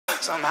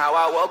Somehow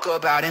I woke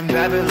up out in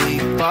Beverly,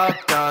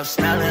 fucked up,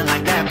 smelling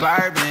like that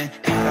bourbon,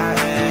 and I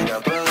end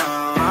up alone.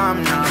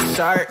 I'm not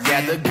certain.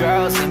 Yeah, the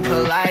girls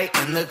impolite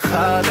in the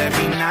club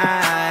every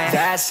night.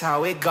 That's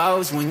how it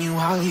goes when you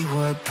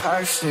Hollywood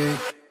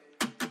perfect.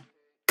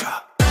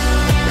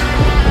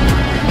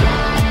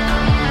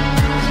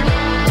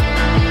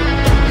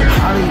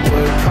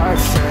 Hollywood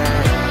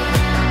perfect.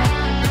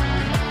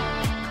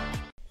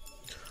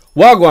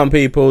 Wagwan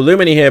people,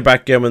 Lumini here,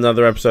 back again with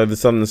another episode of the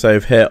Sunderland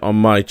Save here on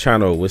my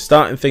channel. We're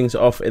starting things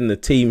off in the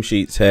team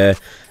sheets here,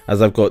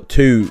 as I've got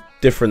two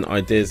different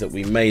ideas that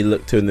we may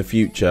look to in the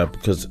future,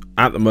 because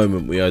at the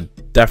moment we are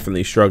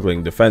definitely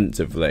struggling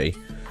defensively.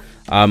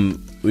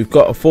 We've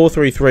got a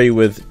 4-3-3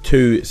 with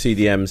two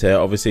CDMs here.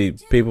 Obviously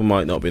people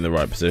might not be in the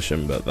right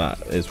position, but that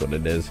is what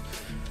it is.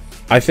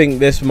 I think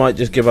this might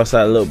just give us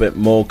that a little bit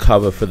more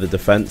cover for the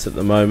defence at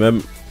the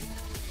moment.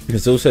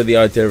 There's also the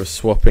idea of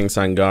swapping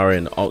Sangare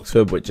and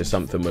Oxford, which is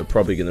something we're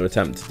probably going to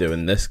attempt to do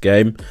in this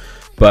game.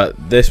 But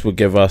this will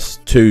give us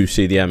two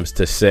CDMs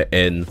to sit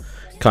in,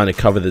 kind of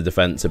cover the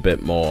defence a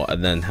bit more,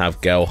 and then have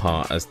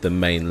Gelhardt as the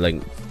main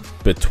link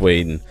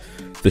between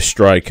the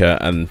striker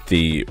and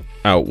the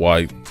out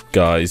wide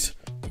guys.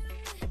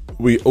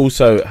 We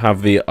also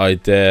have the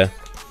idea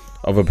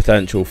of a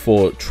potential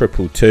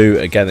 4-2-2.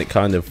 Again, it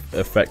kind of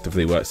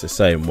effectively works the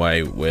same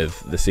way, with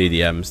the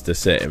CDMs to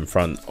sit in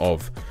front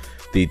of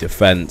the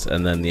defense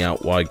and then the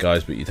out wide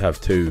guys, but you'd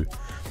have two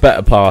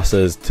better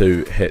passers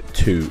to hit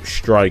two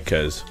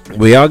strikers.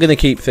 We are going to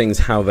keep things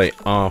how they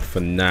are for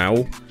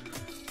now.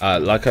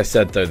 Like I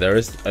said though, there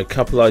is a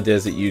couple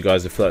ideas that you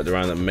guys have floated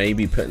around, that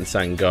maybe putting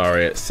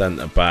Sangare at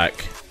centre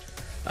back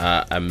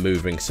and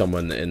moving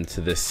someone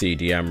into the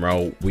CDM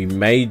role. We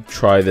may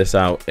try this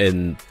out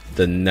in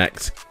the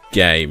next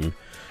game,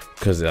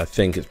 because I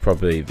think it's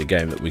probably the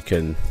game that we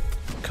can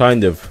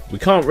we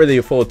can't really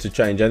afford to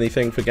change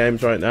anything for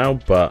games right now,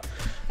 but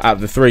out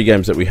of the three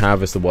games that we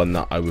have, is the one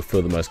that I would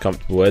feel the most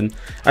comfortable in.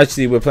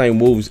 Actually, we're playing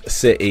Wolves,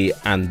 City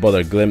and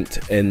Bodo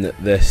Glimt in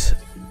this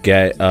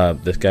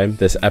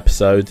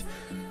episode.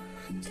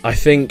 I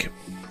think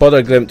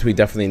Bodo Glimt we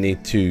definitely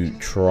need to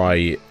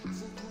try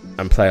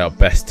and play our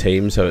best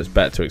team, so it's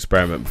better to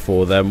experiment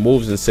before them.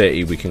 Wolves and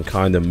City we can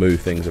kind of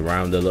move things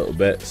around a little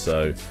bit,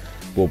 so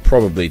we'll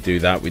probably do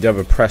that. We do have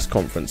a press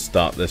conference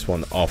start this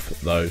one off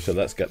though, so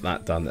let's get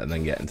that done and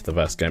then get into the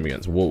first game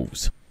against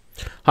Wolves.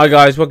 Hi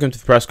guys, welcome to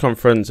the press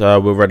conference.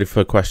 We're ready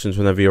for questions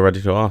whenever you're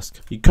ready to ask.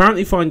 You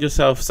currently find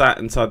yourself sat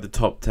inside the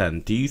top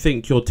 10. Do you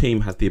think your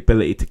team has the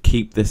ability to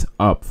keep this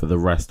up for the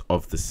rest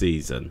of the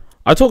season?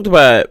 I talked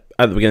about it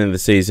at the beginning of the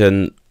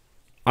season.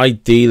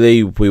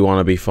 Ideally, we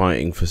want to be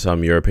fighting for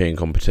some European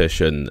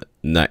competition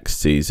next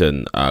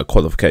season.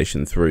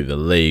 Qualification through the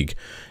league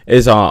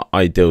is our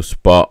ideal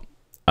spot.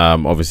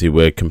 Obviously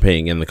we're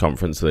competing in the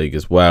Conference League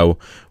as well,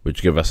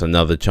 which give us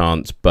another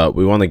chance, but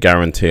we want to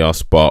guarantee our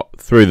spot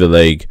through the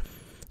league.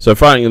 So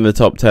fighting in the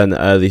top 10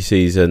 early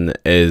season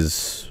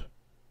is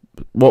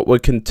what we're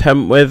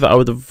content with. I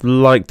would have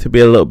liked to be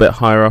a little bit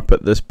higher up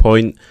at this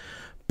point,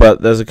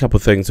 but there's a couple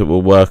of things that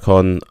we'll work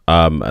on,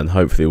 and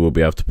hopefully we'll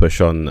be able to push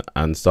on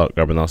and start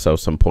grabbing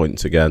ourselves some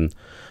points again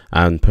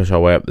and push our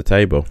way up the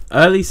table.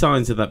 Early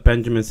signs are that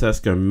Benjamin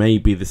Sesko may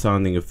be the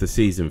signing of the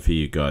season for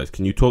you guys.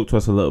 Can you talk to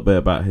us a little bit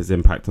about his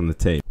impact on the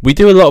team? We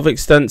do a lot of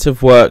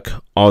extensive work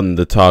on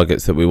the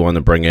targets that we want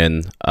to bring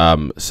in.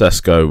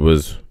 Sesko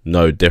was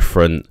no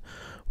different.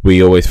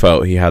 We always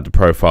felt he had the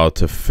profile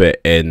to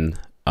fit in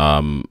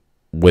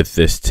with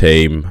this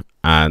team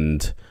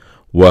and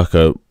work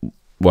out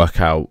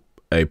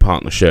a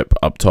partnership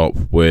up top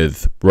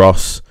with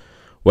Ross.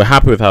 We're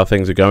happy with how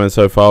things are going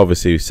so far.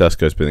 Obviously,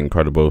 Sesko's been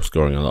incredible,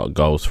 scoring a lot of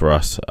goals for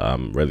us,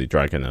 really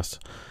dragging us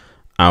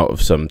out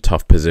of some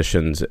tough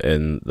positions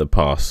in the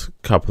past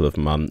couple of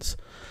months.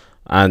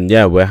 And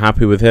yeah, we're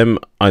happy with him.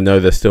 I know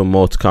there's still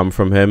more to come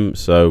from him,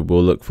 so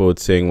we'll look forward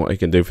to seeing what he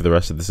can do for the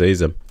rest of the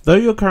season. Though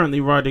you're currently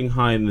riding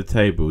high in the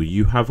table,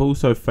 you have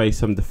also faced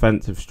some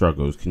defensive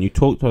struggles. Can you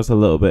talk to us a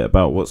little bit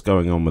about what's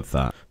going on with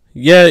that?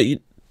 Yeah,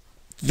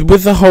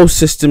 with the whole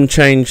system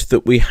change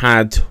that we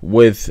had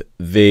with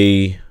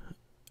the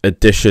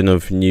addition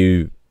of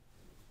new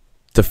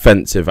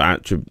defensive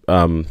defensive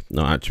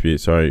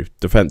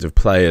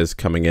players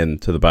coming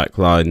into the back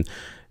line,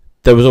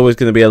 there was always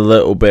going to be a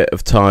little bit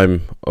of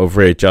time of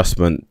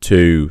readjustment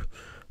to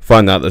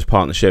find out those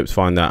partnerships,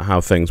 find out how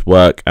things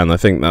work, and I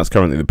think that's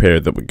currently the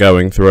period that we're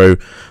going through.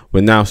 We're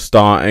now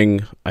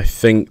starting, I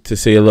think, to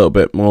see a little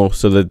bit more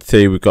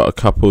solidity. We've got a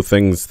couple of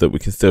things that we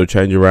can still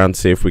change around,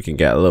 see if we can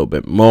get a little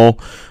bit more.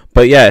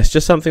 But yeah, it's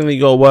just something that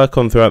you got to work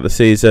on throughout the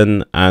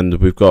season,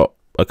 and we've got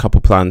a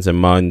couple plans in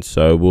mind,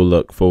 so we'll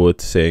look forward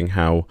to seeing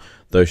how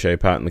those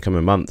shape out in the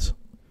coming months.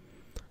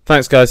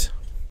 Thanks guys.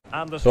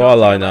 So our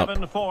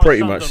lineup,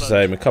 pretty much the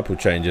same, a couple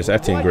changes.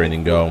 Etienne Green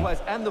in goal,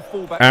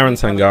 Aaron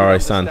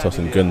Sangare, Santos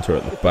and Gunter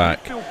at the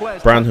back,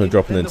 Brownhill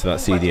dropping into that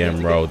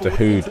CDM role,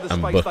 Dahoud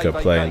and Booker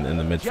playing in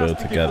the midfield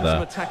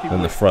together,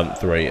 and the front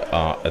three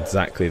are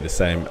exactly the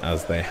same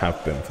as they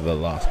have been for the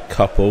last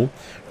couple.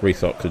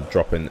 Rethought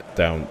dropping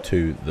down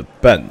to the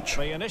bench.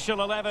 The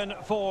initial 11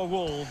 for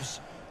Wolves.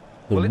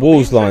 The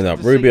Wolves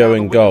lineup, Rubio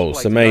in goal,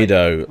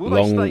 Semedo,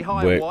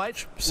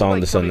 Longwich,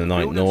 Sanderson and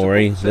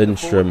Aït-Nouri,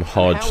 Lindstrom,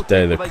 Hodge,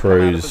 De La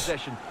Cruz,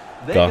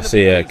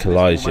 Garcia,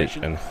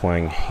 Kalajic and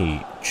Hwang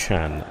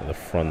Hee-chan at the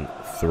front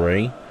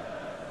three.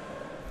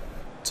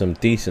 Some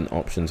decent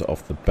options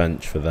off the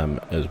bench for them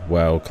as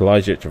well.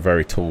 Kalajic, a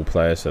very tall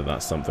player, so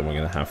that's something we're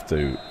going to have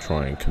to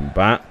try and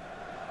combat.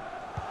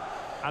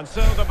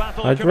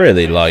 I'd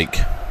really like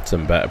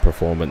some better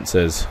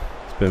performances.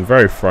 It's been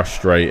very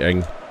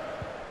frustrating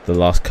the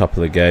last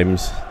couple of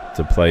games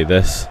to play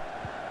this,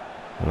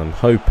 and I'm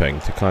hoping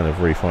to kind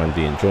of re-find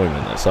the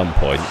enjoyment at some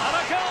point.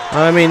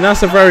 I mean,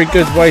 that's a very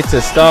good way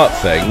to start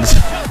things.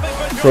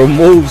 From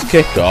Wolves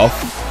kickoff,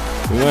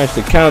 we managed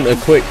to counter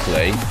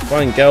quickly,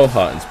 find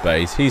Gelhardt in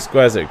space, he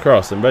squares it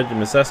across, and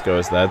Benjamin Sesko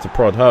is there to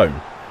prod home.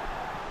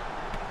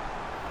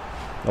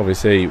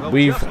 Obviously,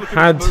 we've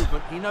had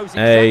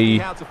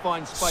a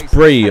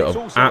spree of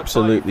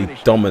absolutely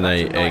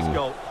dominating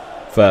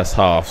first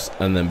halves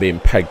and then being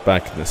pegged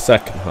back in the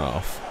second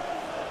half.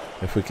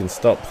 If we can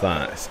stop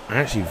that, it's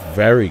actually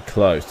very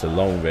close to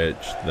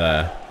Longwich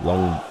there.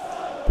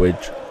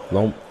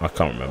 I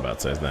can't remember how to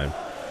say his name.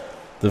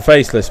 The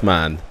faceless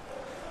man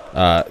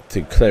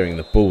to clearing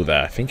the ball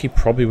there. I think he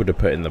probably would have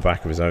put it in the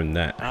back of his own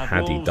net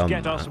had he done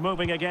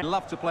that.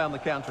 Love to play on the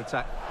counter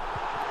attack.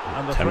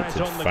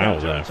 Attempted foul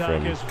there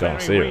from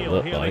Garcia, it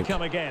looked like.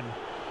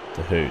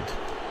 Dahoud.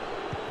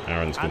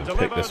 Aaron's going to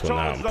pick this one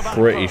out. I'm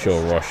pretty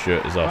sure Ross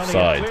Stewart is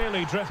offside.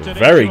 It's a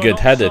very good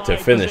header to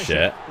finish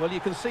it,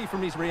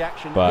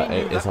 but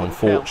it is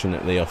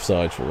unfortunately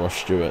offside for Ross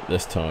Stewart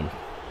this time.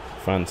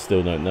 Fans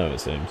still don't know, it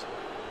seems.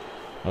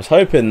 I was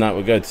hoping that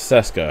would go to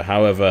Sesko.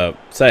 However,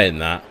 saying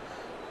that,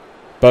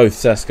 both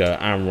Sesko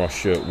and Ross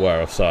Stewart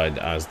were offside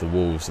as the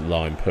Wolves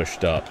line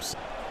pushed up.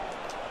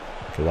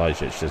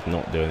 Kalajic does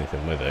not do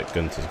anything with it.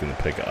 Gunter's going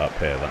to pick it up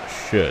here. That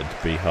should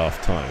be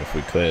half time if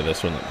we clear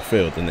this one up the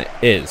field, and it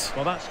is.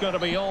 Well, that's going to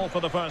be all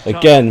for the first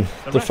Again,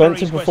 half.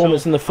 defensive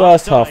performance in the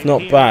first half,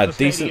 not bad.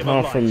 Decent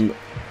half from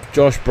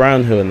Josh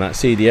Brownhill in that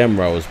CDM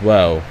role as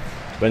well.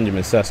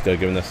 Benjamin Sesko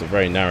giving us a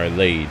very narrow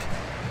lead.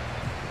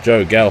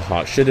 Joe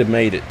Gelhardt should have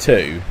made it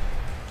too,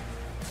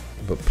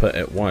 but put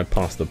it wide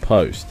past the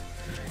post.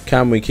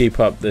 Can we keep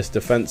up this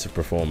defensive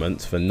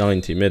performance for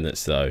 90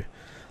 minutes though?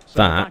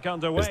 That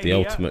is the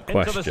ultimate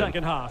question.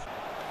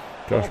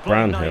 Josh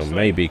Brownhill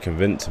may be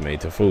convincing me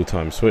to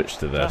full-time switch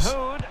to this.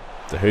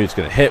 Dahoud's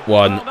going to hit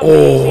one.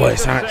 Oh,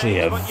 it's actually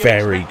a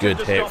very good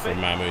hit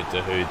from Mahmoud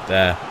Dahoud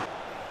there.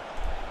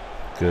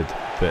 Good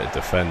bit of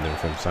defending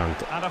from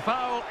Santos.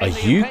 Are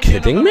you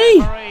kidding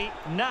me?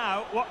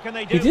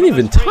 He didn't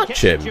even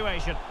touch him.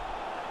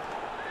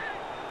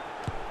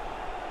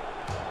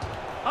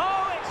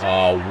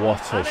 Oh,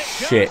 what a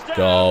shit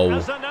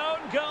goal.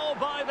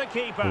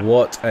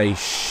 What a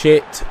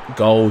shit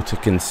goal to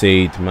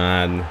concede,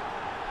 man.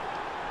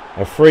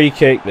 A free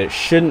kick that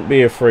shouldn't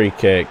be a free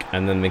kick,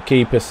 and then the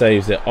keeper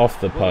saves it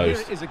off the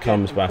post,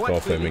 comes back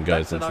off him and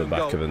goes into the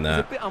back of the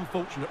net.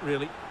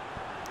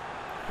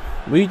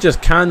 We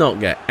just cannot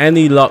get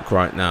any luck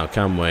right now,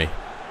 can we?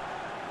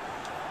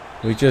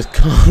 We just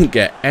can't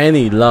get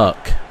any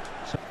luck.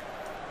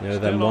 You know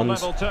them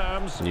ones?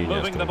 Nunez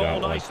going to go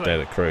out like De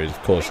La Cruz.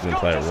 Of course, he's going to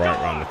play it right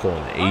around the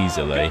corner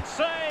easily.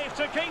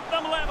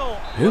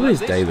 Who is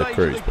De La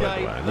Cruz, by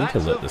the way? I need to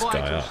look this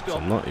guy up, so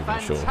I'm not even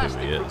sure who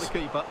he is.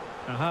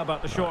 How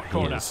about the short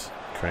corner? He is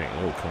creating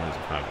all kinds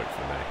of havoc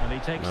for me. And he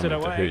takes it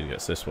away. Who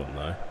gets this one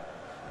though?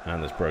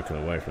 And is broken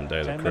away from De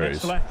La 10 Cruz.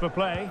 minutes left for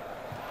play.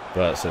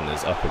 Vertson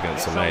is up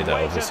against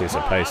Semedo. Obviously, it's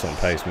a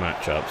pace-on-pace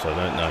matchup, so I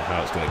don't know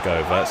how it's going to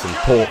go. Vertson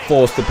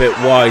forced a bit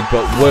wide,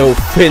 but will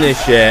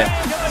finish it.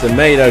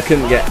 Semedo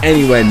couldn't get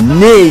anywhere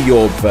near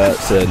your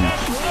Vertson.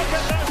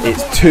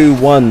 It's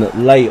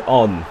 2-1 late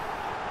on.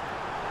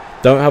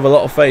 Don't have a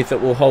lot of faith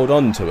that we'll hold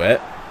on to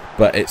it,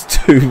 but it's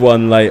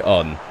 2-1 late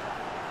on.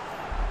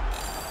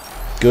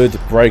 Good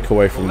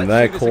breakaway from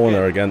their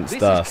corner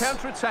against us.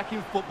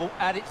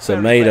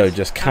 Semedo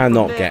just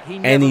cannot get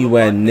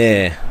anywhere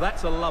near.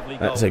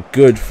 That's a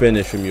good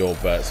finish from your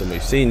Vertson.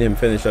 We've seen him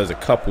finish those a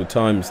couple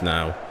times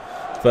now.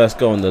 First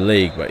goal in the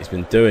league, but he's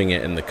been doing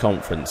it in the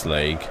Conference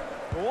League.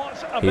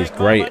 He's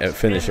great at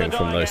finishing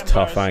from those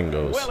tough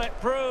angles.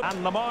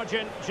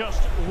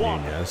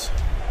 Nunez.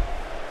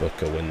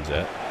 Booker wins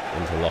it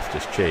into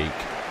Loftus-Cheek.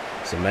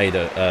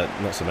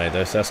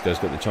 Sesko's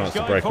got the chance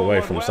to break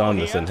away from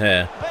Sanderson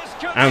here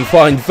and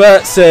find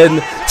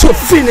Vertson to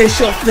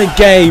finish off the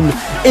game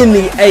in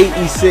the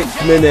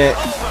 86th minute.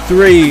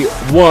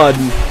 3-1.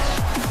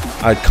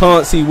 I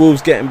can't see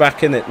Wolves getting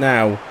back in it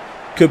now.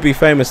 Could be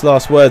famous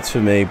last words for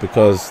me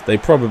because they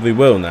probably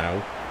will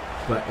now.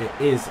 But it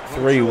is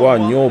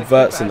 3-1. Your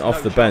Vertson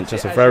off the bench.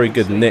 That's a very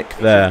good nick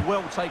there.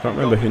 Can't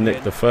remember who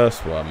nicked the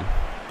first one.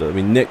 But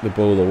we nicked the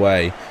ball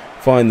away.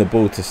 Find the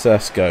ball to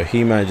Sesko.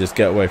 He manages to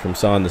get away from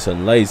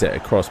Sanderson. Lays it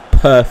across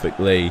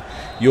perfectly.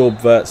 Your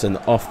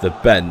Vertson off the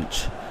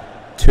bench.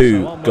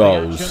 2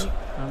 goals.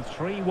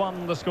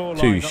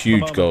 2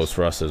 huge goals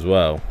for us as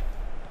well.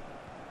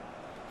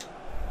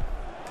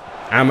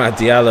 Amad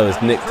Diallo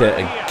has nicked it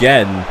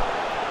again.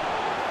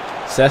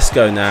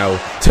 Sesko now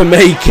to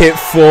make it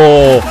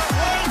 4.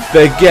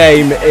 The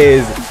game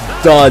is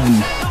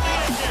done.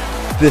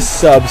 The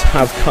subs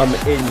have come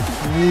in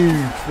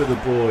huge for the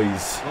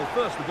boys. Well,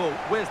 first of all,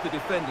 where's the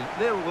defending?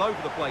 They're all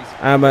over the place.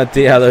 Amad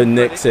Diallo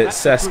nicks it.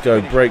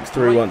 Sesko breaks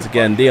through once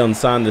again. Dion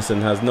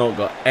Sanderson has not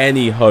got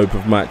any hope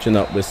of matching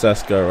up with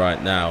Sesko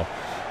right now.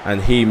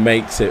 And he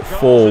makes it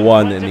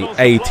 4-1 in the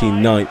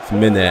 89th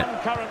minute.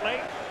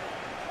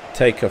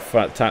 Take a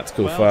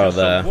tactical foul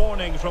there.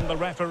 From the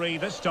referee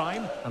this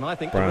time. And I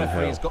think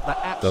Brownhill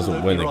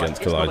doesn't win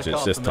against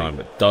Kalajic this time,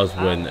 but does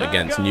win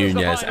against goes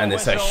Nunez, the and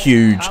it's a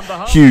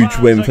final huge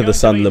whistle. win for the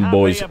Sunderland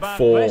boys.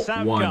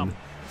 4-1.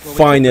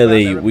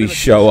 Finally, we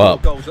show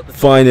up.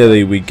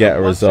 Finally, we get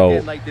a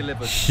result.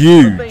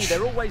 Huge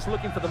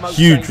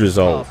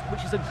result.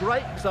 Which is a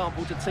great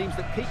example to teams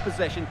that keep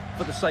possession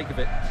for the sake of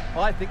it.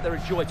 I think they're a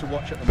joy to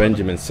watch at the moment.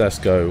 Benjamin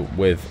Sesko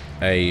with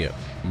a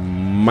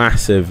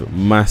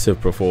massive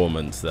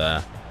performance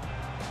there.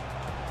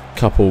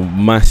 Couple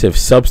massive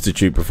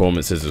substitute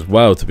performances as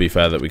well, to be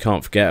fair, that we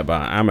can't forget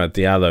about. Amad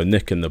Diallo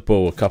nicking the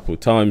ball a couple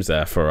times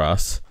there for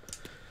us.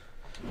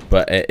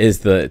 But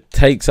it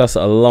takes us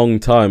a long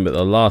time, but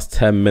the last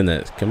 10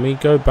 minutes. Can we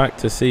go back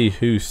to see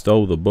who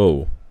stole the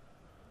ball?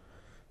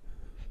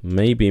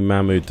 Maybe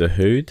Mahmoud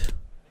Dahoud.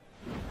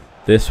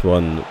 This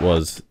one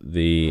was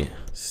the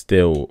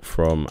steal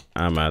from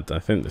Amad. I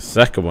think the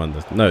second one,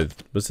 no,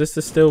 was this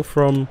the steal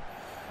from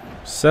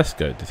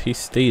Sesko? Did he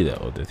steal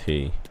it or did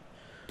he?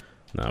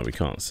 No, we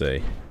can't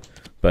see.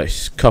 But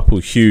a couple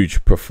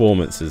huge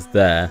performances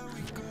there.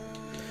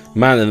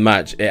 Man of the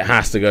match, it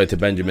has to go to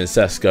Benjamin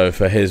Sesko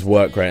for his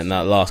work rate in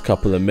that last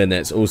couple of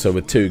minutes. Also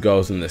with 2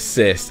 goals and an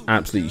assist.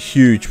 Absolutely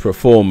huge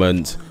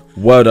performance.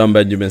 Well done,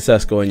 Benjamin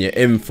Sesko, on your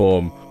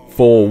inform.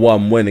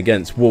 4-1 win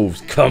against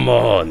Wolves. Come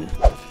on.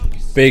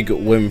 Big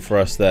win for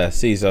us there.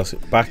 Sees us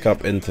back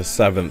up into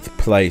 7th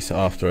place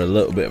after a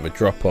little bit of a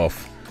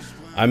drop-off.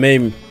 I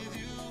mean,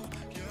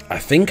 I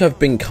think I've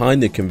been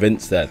kind of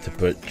convinced there to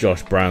put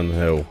Josh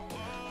Brownhill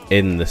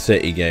in the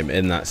City game,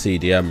 in that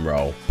CDM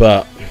role.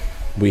 But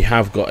we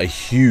have got a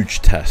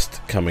huge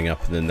test coming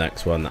up in the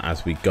next one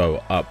as we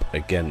go up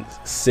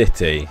against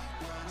City.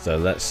 So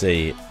let's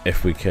see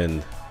if we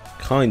can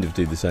kind of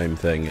do the same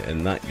thing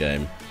in that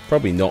game.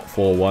 Probably not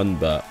 4-1,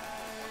 but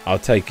I'll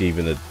take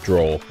even a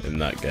draw in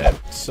that game.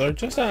 So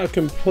just out of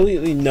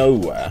completely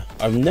nowhere,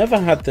 I've never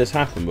had this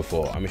happen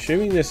before. I'm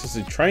assuming this is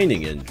a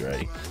training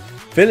injury.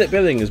 Philip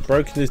Billing has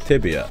broken his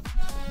tibia.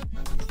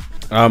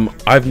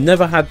 I've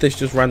never had this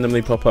just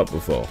randomly pop up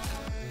before.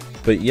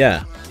 But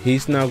yeah,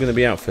 he's now going to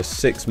be out for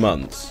 6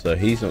 months. So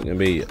he's not going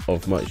to be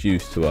of much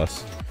use to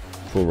us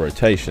for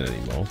rotation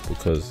anymore.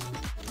 Because,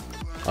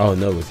 oh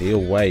no, was he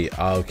away?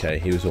 Oh, okay,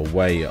 he was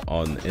away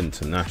on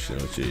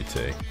international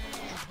duty.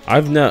 I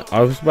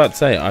was about to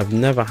say, I've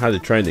never had a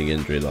training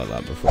injury like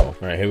that before.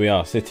 Right, here we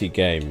are, City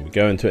game. We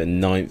go into it in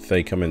 9th,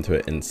 they come into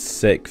it in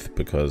 6th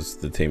because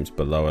the teams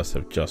below us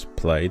have just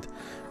played.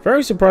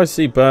 Very surprised to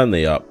see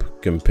Burnley up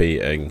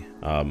competing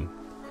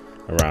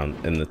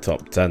around in the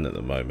top 10 at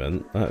the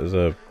moment. That is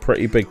a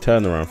pretty big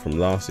turnaround from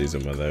last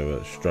season where they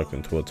were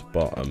struggling towards the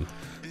bottom.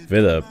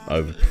 Villa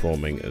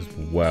overperforming as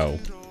well.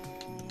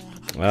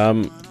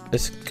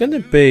 It's going to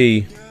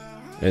be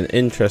an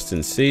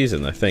interesting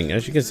season, I think.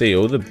 As you can see,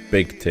 all the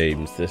big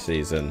teams this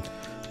season,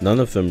 none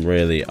of them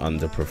really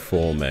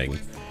underperforming.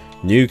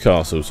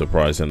 Newcastle,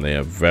 surprisingly,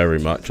 are very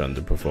much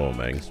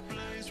underperforming,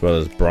 as well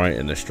as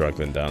Brighton are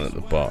struggling down at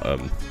the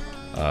bottom.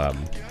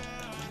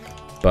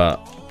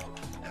 But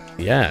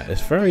yeah, it's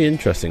very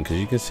interesting because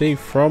you can see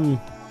from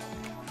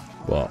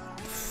what,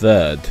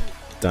 3rd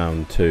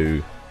down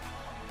to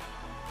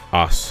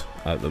us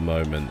at the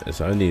moment, it's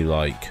only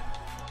like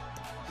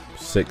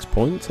 6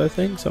 points, I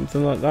think,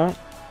 something like that.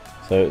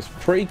 So it's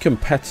pretty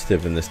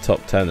competitive in this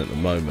top 10 at the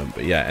moment.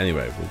 But yeah,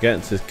 anyway, we'll get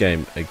into this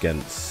game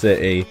against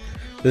City.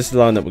 This is the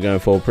lineup we're going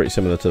for, pretty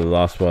similar to the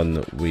last one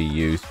that we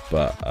used,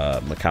 but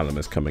McCallum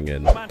is coming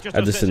in.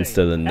 Edison's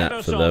still in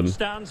net for them.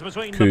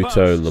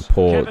 Couto,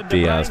 Laporte,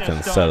 Diaz,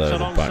 Cancelo,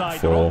 the back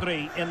 4.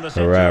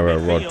 Herrera,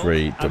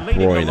 Rodri, De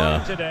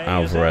Bruyne,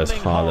 Alvarez,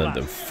 Haaland,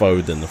 and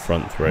Foden, the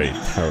front 3.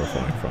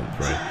 Terrifying front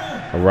 3.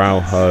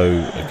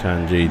 Araujo,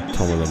 Akanji,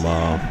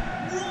 Tomalama,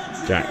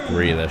 Jack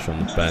Grealish on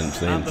the bench,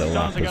 Liam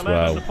Delap as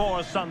well.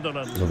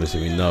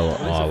 Obviously, we know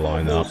our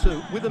lineup.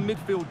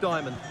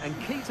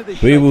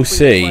 We will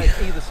see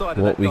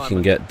what we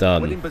can get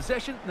done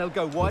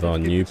with our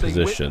new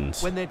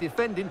positions.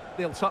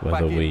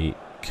 Whether we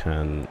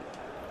can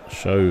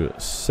show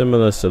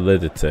similar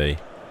solidity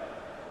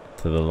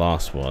to the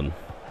last one.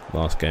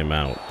 last game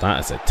out. That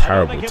is a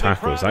terrible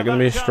tackle. Is that going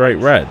to be a straight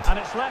red?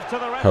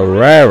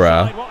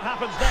 Herrera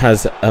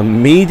has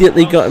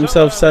immediately got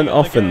himself sent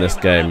off in this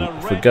game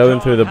for going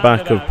through the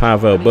back of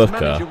Pavel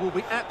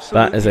Buka.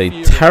 That is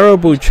a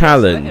terrible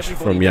challenge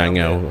from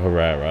Yangel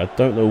Herrera. I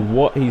don't know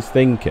what he's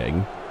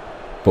thinking,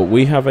 but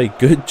we have a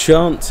good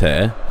chance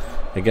here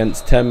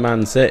against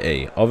 10-man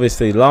City.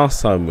 Obviously,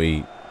 last time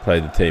we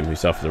played the team who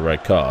suffered a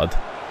red card,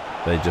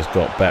 they just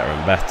got better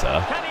and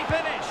better.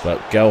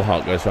 But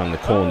Gelhardt goes around the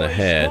corner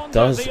here,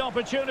 does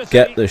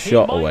get the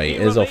shot away,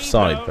 is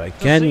offside, but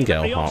again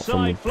Gelhardt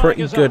from a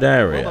pretty good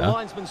area.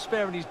 I'm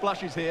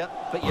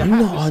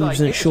not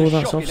 100% sure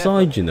that's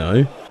offside, you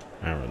know.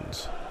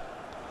 Aarons.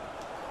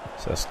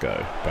 Sesko,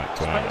 back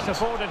to Aarons.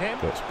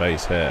 Got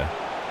space here.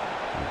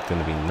 There's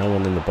going to be no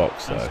one in the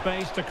box though.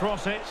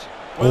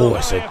 Oh,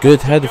 it's a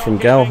good header from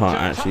Gelhardt,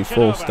 actually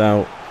forced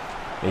out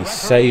a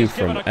save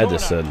from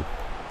Ederson.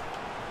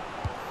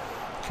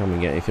 Can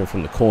we get anything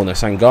from the corner?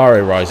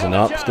 Sangare rising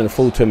up. It's going to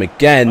fall to him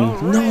again.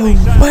 No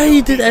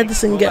way did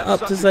Ederson get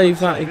up to save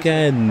that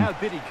again.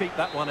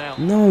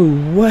 No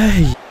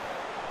way.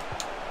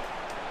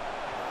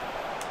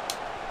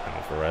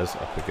 Alvarez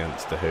up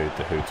against Dahoud.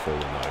 Dahoud's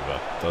falling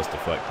over. Does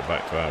deflect it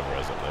back to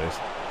Alvarez at least.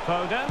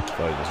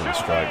 Foden's on the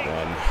strike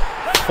one.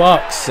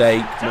 Fuck's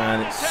sake,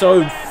 man. It's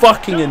so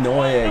fucking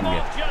annoying.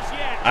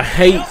 I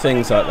hate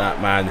things like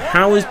that, man.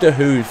 How is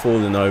Dahoud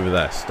falling over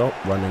there?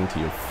 Stop running to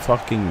your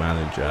fucking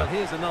manager.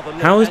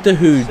 How is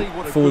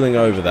Dahoud falling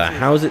over there?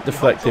 How is it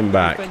deflecting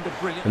back?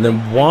 And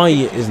then why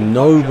is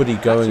nobody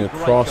going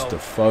across to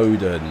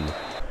Foden?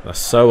 That's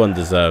so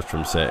undeserved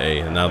from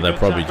City. And now they're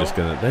probably just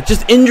going to... They're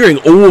just injuring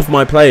all of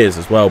my players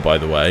as well, by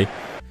the way.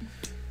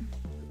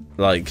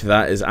 Like,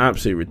 that is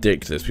absolutely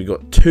ridiculous. We've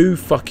got 2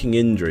 fucking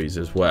injuries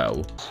as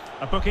well.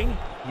 A booking?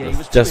 Yeah,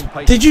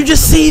 did you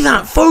just see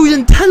that?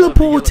 Foden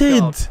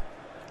teleported!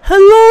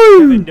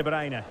 Hello!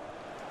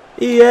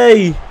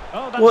 EA!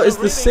 What is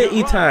the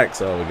City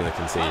tax? Oh, we're going to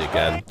concede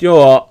again. You know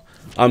what?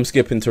 I'm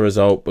skipping to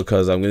result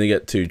because I'm going to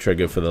get too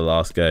triggered for the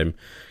last game.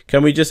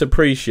 Can we just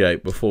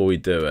appreciate before we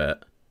do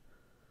it?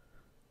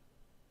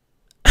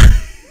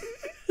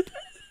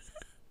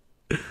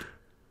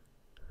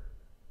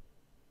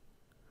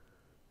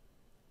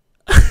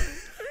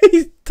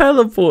 He's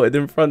teleported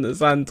in front of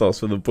Santos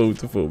for the ball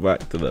to fall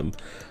back to them.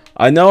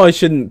 I know I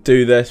shouldn't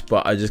do this,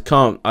 but I just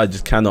can't. I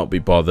just cannot be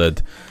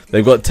bothered.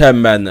 They've got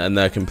 10 men and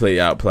they're completely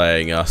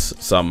outplaying us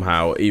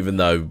somehow, even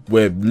though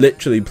we're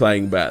literally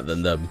playing better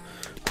than them.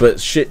 But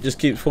shit just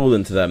keeps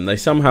falling to them. They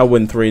somehow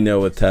win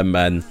 3-0 with 10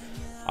 men.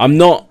 I'm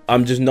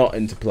just not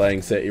into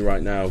playing City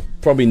right now.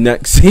 Probably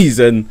next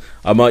season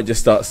I might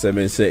just start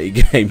simming City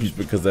games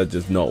because they're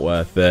just not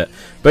worth it.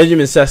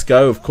 Benjamin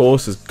Sesko, of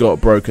course, has got a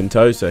broken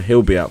toe, so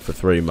he'll be out for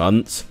 3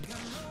 months.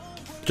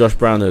 Josh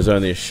Brown has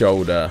only a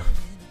shoulder.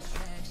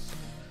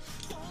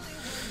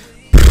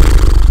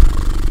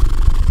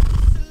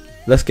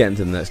 Let's get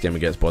into the next game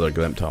against Bodo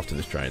Glimt after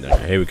this training.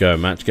 Okay, here we go,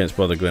 match against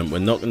Bodo Glimt. We're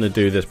not going to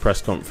do this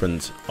press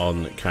conference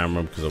on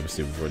camera because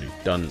obviously we've already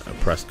done a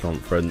press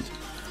conference.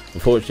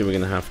 Unfortunately, we're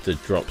going to have to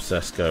drop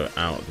Sesko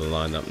out of the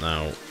lineup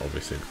now,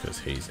 obviously because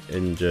he's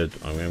injured.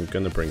 I'm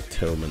going to bring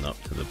Tillman up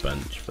to the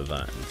bench for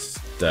that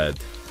instead.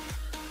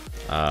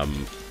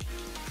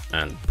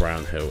 And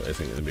Brownhill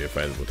isn't going to be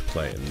available to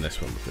play in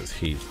this one because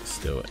he's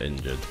still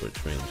injured,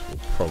 which means we'll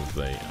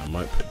probably... I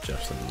might put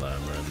Jefferson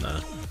Lerma in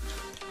there.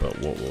 But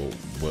what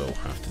we'll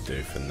have to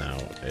do for now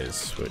is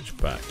switch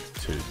back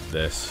to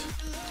this.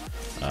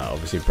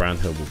 Obviously,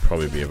 Brownhill will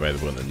probably be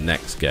available in the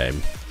next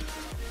game.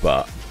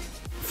 But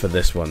for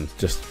this one,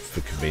 just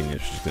for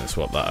convenience, we're just going to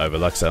swap that over.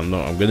 Like I said, I'm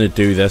going to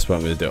do this, but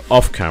I'm going to do it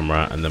off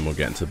camera, and then we'll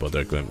get into the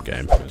Bodo Glimt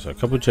game. So a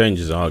couple of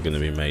changes are going to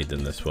be made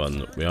in this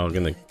one. We are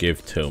going to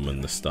give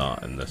Tillman the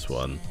start in this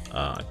one.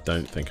 I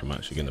don't think I'm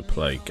actually going to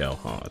play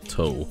Gelhardt at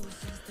all.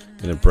 I'm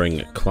going to bring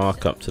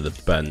Clark up to the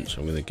bench.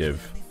 I'm going to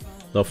give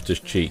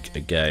Loftus-Cheek a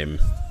game.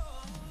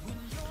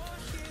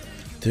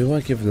 Do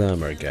I give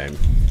Lerma a game?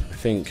 I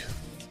think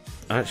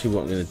actually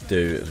what I'm going to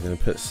do is I'm going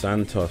to put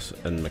Santos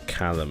and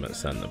McCallum at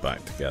centre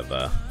back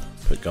together,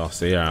 put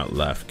Garcia out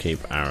left, keep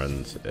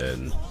Aarons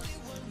in,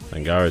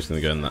 and Garo's going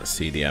to go in that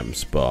CDM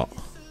spot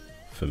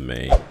for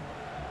me.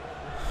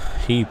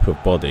 Heap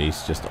of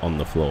bodies just on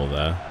the floor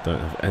there. Don't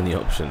have any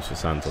options for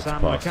Santos to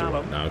pass to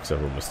right now because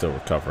everyone was still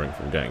recovering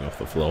from getting off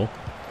the floor.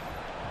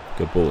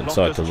 Good ball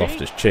inside to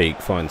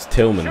Loftus-Cheek, finds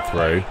Tillman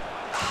through,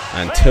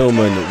 and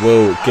Tillman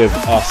will give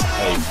us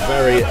a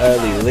very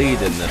early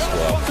lead in this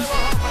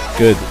one.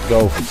 Good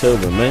goal for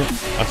Tillman, mate.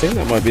 I think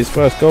that might be his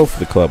first goal for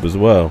the club as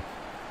well.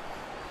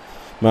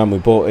 Man, we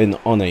bought in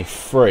on a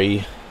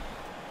free.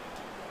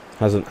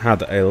 Hasn't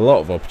had a lot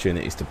of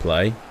opportunities to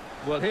play,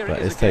 but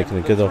is taking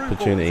a good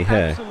opportunity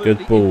here.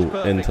 Good ball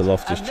into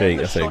Loftus-Cheek.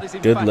 That's a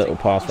good little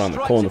pass around the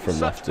corner from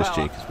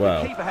Loftus-Cheek as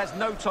well.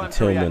 And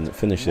Tillman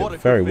finished it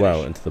very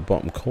well into the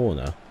bottom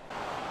corner.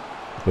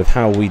 With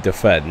how we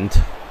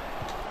defend,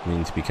 we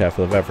need to be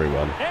careful of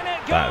everyone.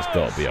 That has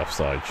got to be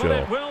offside,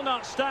 sure.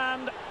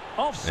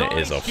 It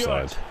is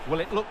offside. Well,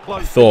 it looked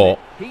close, I thought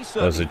didn't it?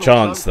 there was a He certainly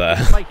chance thought so. there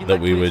He's making that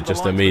we clear were to the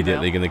just linesman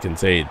immediately now. going to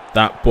concede.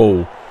 That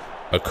ball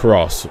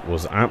across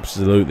was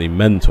absolutely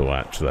mental,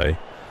 actually.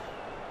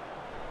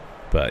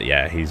 But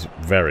yeah, he's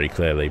very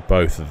clearly,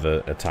 both of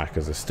the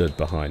attackers are stood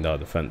behind our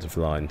defensive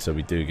line, so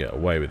we do get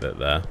away with it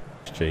there.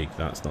 Cheek,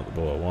 that's not the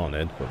ball I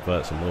wanted, but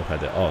Vertson will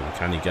head it on.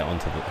 Can he get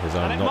onto his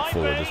own knock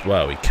forward as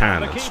well? He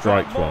can, and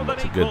strikes one.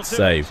 That's a good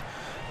save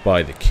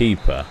by the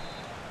keeper.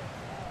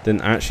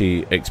 Didn't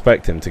actually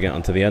expect him to get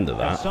onto the end of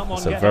that.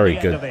 It's a very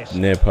good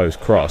near post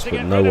cross,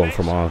 but no one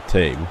from our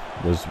team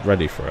was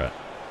ready for it.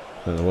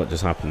 I don't know what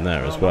just happened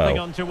there as well.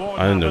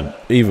 I don't know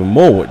even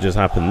more what just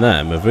happened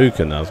there.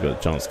 Mavuka now's got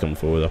a chance to come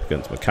forward up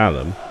against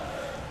McCallum.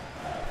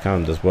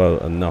 McCallum does well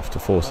enough to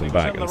force him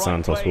back, and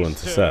Santos will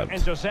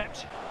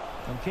intercept.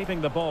 And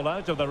keeping the ball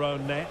out of their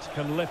own net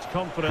can lift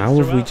confidence. How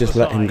have we just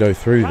let him go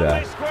through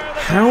there?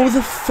 How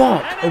the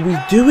fuck are we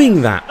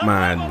doing that,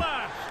 man?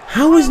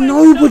 How is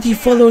nobody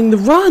following the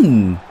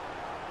run?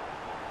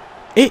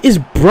 It is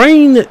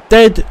brain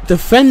dead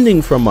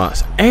defending from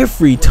us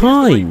every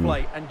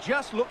time.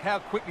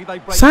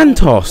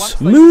 Santos,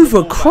 move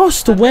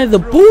across to where the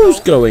ball's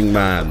going,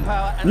 man.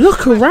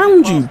 Look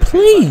around you,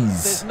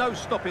 please.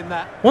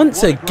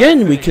 Once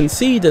again, we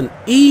concede an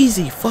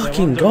easy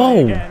fucking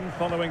goal.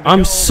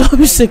 I'm so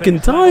sick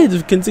and tired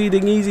of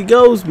conceding easy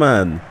goals,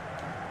 man.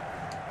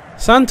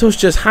 Santos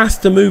just has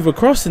to move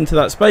across into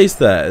that space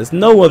there. There's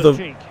no other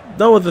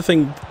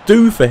thing to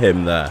do for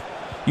him there.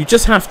 You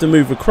just have to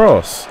move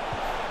across.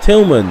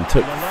 Tillman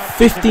took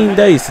 15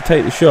 days to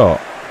take the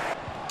shot.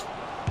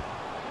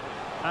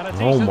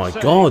 Oh my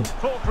god.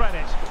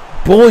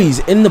 Boys,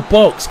 in the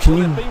box, can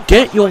you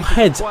get your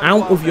heads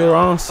out of your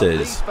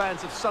arses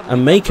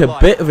and make a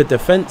bit of a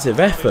defensive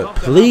effort,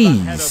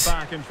 please?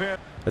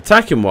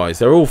 Attacking wise,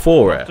 they're all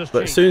for it,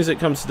 but as soon as it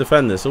comes to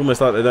defend, it's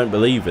almost like they don't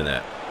believe in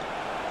it.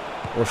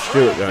 Ross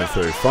Stewart going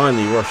through.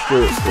 Finally, Ross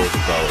Stewart scores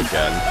a goal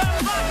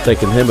again.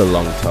 Taking him a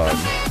long time.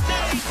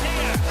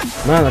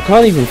 Man, I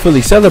can't even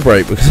fully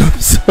celebrate because I'm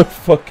so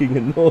fucking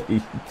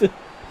annoyed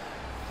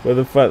by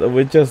the fact that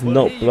we're just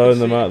not blowing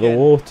them out of the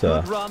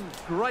water. Good run,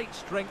 great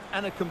strength,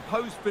 and a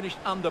composed finish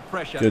under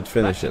pressure. Good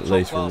finish at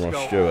least from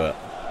Ross Stewart.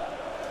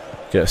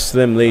 Get a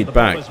slim lead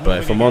back, but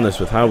if I'm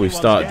honest with how we've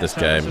started this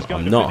game,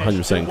 I'm not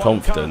 100%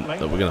 confident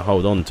that we're going to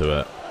hold on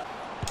to it.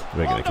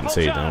 We're going to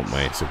concede, aren't we?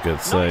 It's a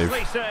good save.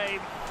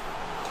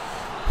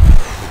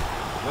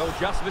 Well,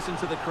 just listen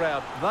to the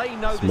crowd. They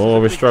know It's more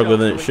of a struggle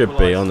than it should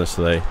be,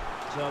 honestly.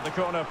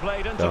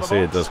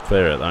 Garcia does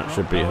clear it. That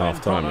should be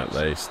half-time at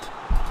least.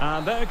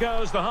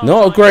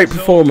 Not a great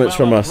performance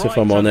from us, if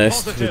I'm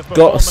honest. We've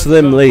got a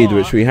slim lead,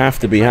 which we have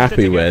to be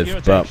happy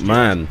with, but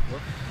man,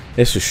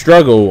 it's a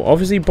struggle.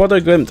 Obviously, Bodo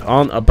Glimt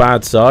aren't a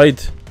bad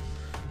side.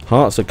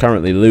 Hearts are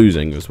currently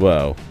losing as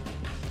well.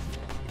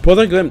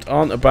 Bodo Glimt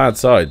aren't a bad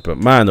side, but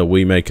man, are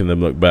we making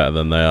them look better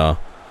than they are.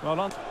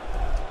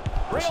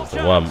 This is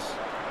the one.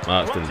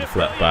 That's going to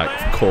deflect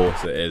back. Of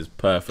course it is.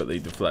 Perfectly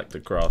deflect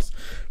across.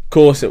 Of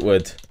course it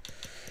would.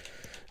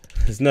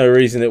 There's no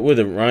reason it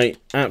wouldn't, right?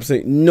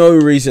 Absolutely no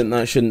reason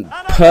that shouldn't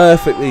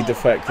perfectly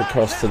deflect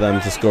across to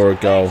them to score a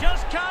goal.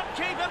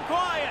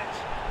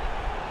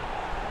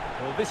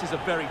 This is a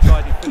very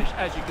tidy finish,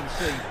 as you can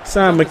see.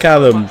 Sam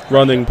McCallum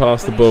running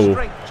past the ball.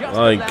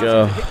 Like,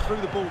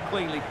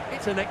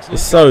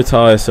 it's so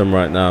tiresome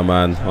right now,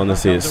 man.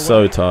 Honestly, it's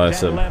so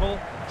tiresome.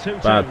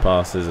 Bad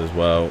passes as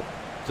well.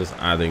 Just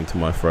adding to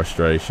my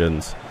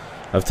frustrations.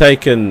 I've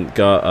taken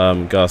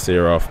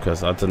Garcia off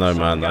because, I don't know,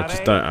 man. I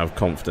just don't have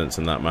confidence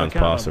in that man's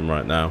passing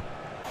right now.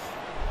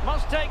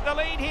 Must take the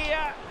lead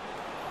here.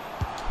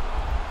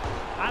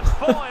 And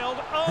foiled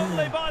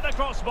only by the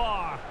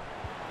crossbar.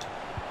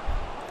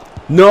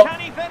 No. Can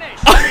he finish?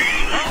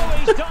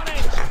 Oh, he's done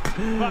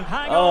it. But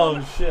hang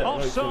on. Shit.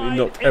 I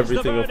knocked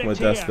everything off my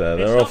desk there.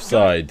 They're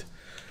offside.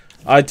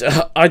 I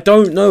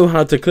don't know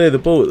how to clear the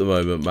ball at the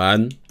moment,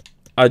 man.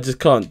 I just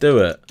can't do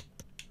it.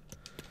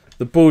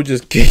 The ball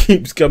just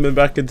keeps coming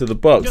back into the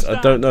box. I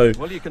don't know.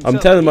 I'm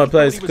telling my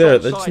players to clear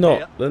it. They're just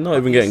not. They're not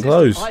even getting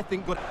close.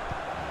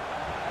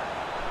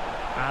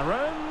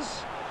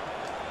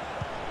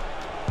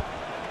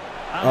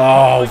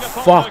 Oh,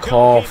 fuck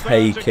off,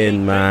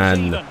 Haken,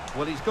 man.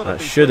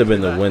 That should have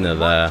been the winner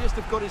there.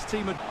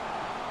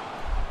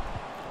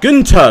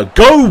 Gunter,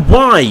 go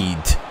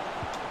wide.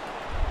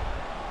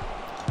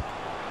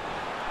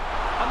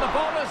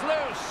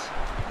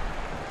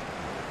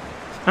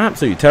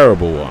 Absolutely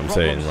terrible what I'm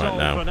saying right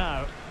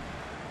now.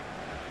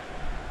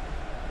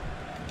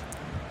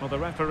 Well, the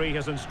referee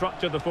has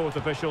instructed the fourth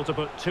official to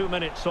put 2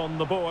 minutes on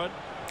the board.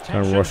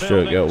 Can Ross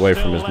Stewart get away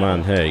from his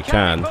man here? He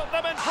can.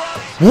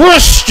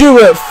 Ross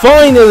Stewart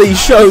finally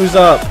shows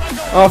up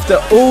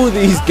after all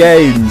these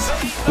games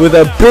with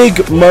a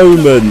big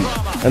moment,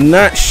 and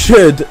that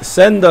should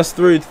send us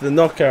through to the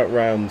knockout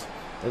round.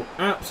 An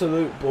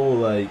absolute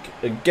ball ache.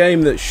 A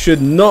game that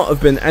should not have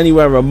been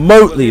anywhere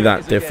remotely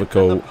that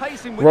difficult.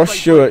 Ross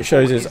Stewart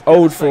shows his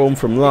old form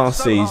from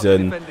last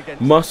season,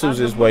 muscles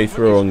his way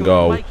through on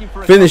goal,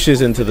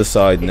 finishes into the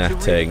side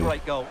netting.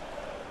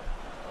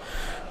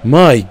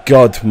 My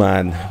God,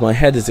 man. My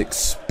head is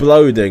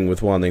exploding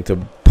with wanting to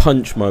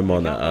punch my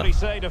monitor.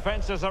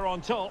 Defenses are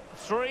on top.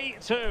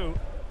 3-2.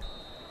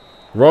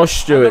 Ross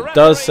Stewart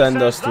does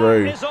send us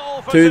through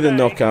to the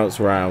knockouts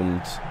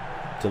round.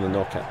 To the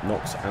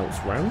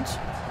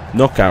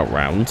knockout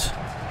round.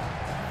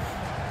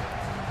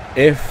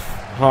 If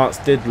Hearts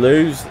did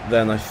lose,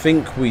 then I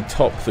think we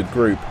top the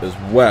group as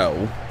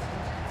well.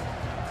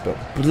 But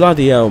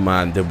bloody hell,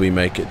 man, did we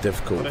make it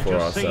difficult for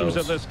ourselves.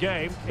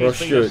 Ross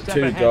Stewart,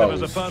 2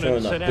 goals,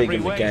 showing up big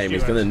in the game.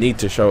 He's going to need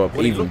to show up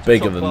even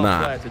bigger than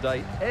that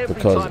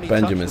because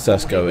Benjamin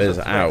Sesko is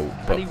out.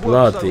 But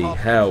bloody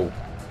hell.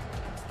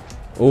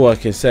 All I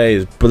can say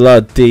is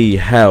bloody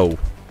hell,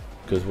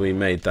 because we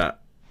made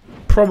that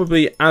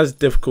probably as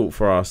difficult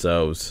for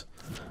ourselves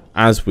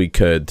as we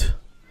could.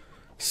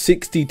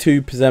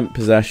 62%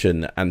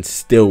 possession, and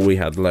still we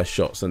had less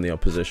shots than the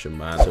opposition,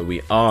 man. So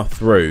we are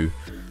through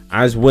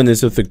as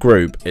winners of the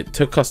group. It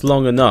took us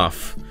long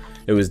enough.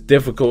 It was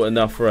difficult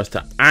enough for us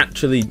to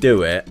actually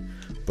do it,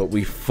 but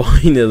we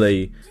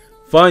finally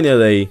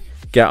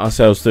get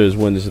ourselves through as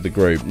winners of the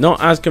group.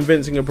 Not as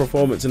convincing a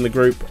performance in the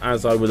group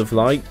as I would have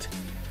liked.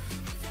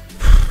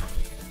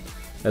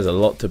 There's a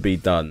lot to be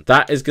done.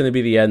 That is going to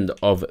be the end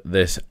of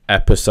this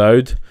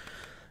episode.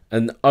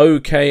 An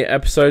okay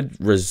episode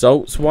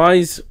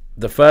results-wise.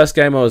 The first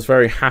game I was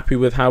very happy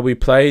with how we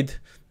played.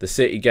 The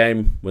City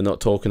game we're not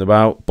talking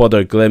about.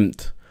 Bodo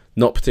Glimt,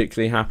 not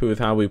particularly happy with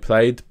how we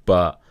played,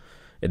 but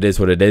it is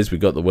what it is. We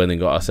got the win and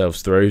got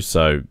ourselves through,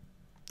 so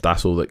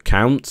that's all that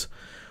counts.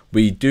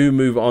 We do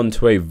move on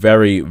to a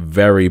very,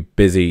 very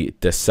busy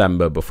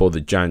December before the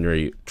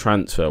January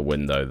transfer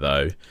window,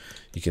 though.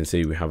 You can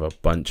see we have a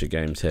bunch of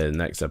games here. The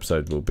next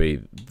episode will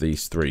be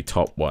these 3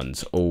 top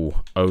ones,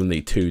 all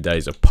only 2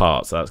 days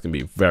apart. So that's going to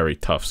be a very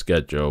tough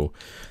schedule.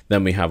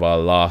 Then we have our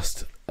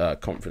last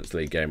Conference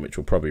League game, which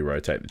will probably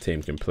rotate the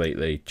team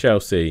completely.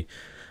 Chelsea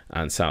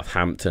and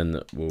Southampton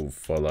will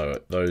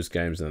follow those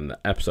games. And then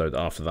the episode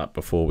after that,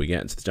 before we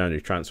get into the January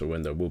transfer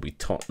window, will be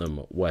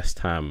Tottenham, West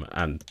Ham,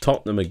 and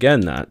Tottenham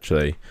again,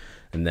 actually.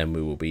 And then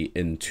we will be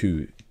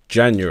into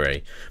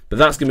January. But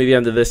that's going to be the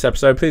end of this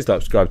episode. Please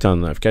like, subscribe, turn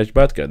on the notification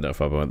bell to get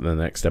notified when the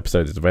next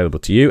episode is available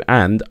to you,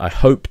 and I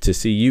hope to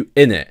see you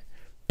in it.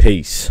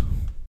 Peace.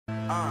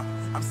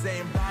 I'm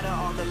saying bye to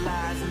all the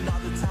lies and all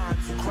the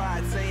times you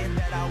cried, saying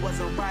that I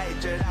wasn't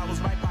right, yet I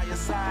was right by your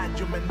side.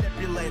 You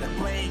manipulator,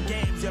 playing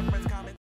games, your friends